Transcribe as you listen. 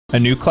A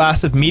new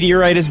class of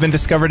meteorite has been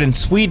discovered in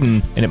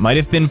Sweden, and it might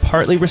have been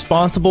partly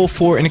responsible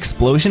for an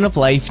explosion of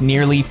life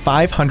nearly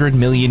 500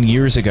 million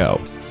years ago.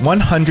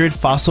 100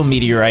 fossil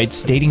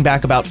meteorites dating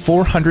back about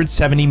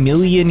 470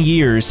 million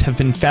years have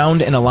been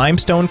found in a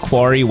limestone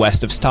quarry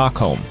west of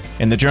Stockholm.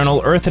 In the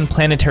journal Earth and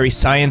Planetary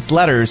Science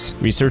Letters,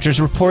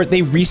 researchers report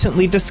they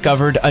recently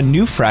discovered a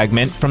new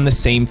fragment from the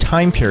same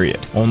time period,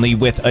 only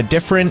with a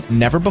different,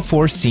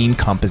 never-before-seen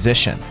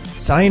composition.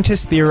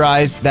 Scientists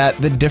theorize that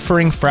the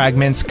differing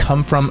fragments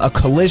come from a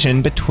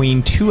collision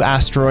between two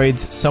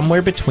asteroids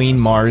somewhere between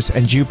Mars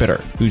and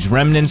Jupiter, whose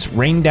remnants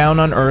rained down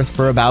on Earth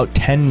for about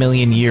 10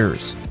 million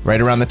years.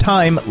 Right around the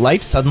time,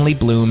 life suddenly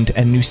bloomed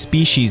and new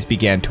species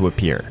began to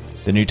appear.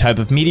 The new type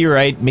of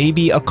meteorite may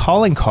be a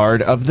calling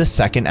card of the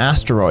second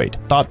asteroid,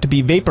 thought to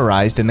be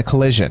vaporized in the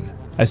collision.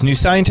 As New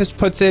Scientist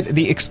puts it,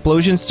 the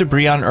explosion's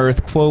debris on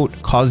Earth,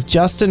 quote, caused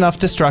just enough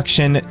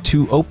destruction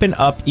to open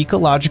up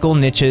ecological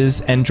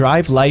niches and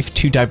drive life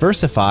to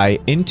diversify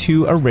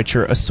into a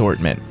richer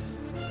assortment.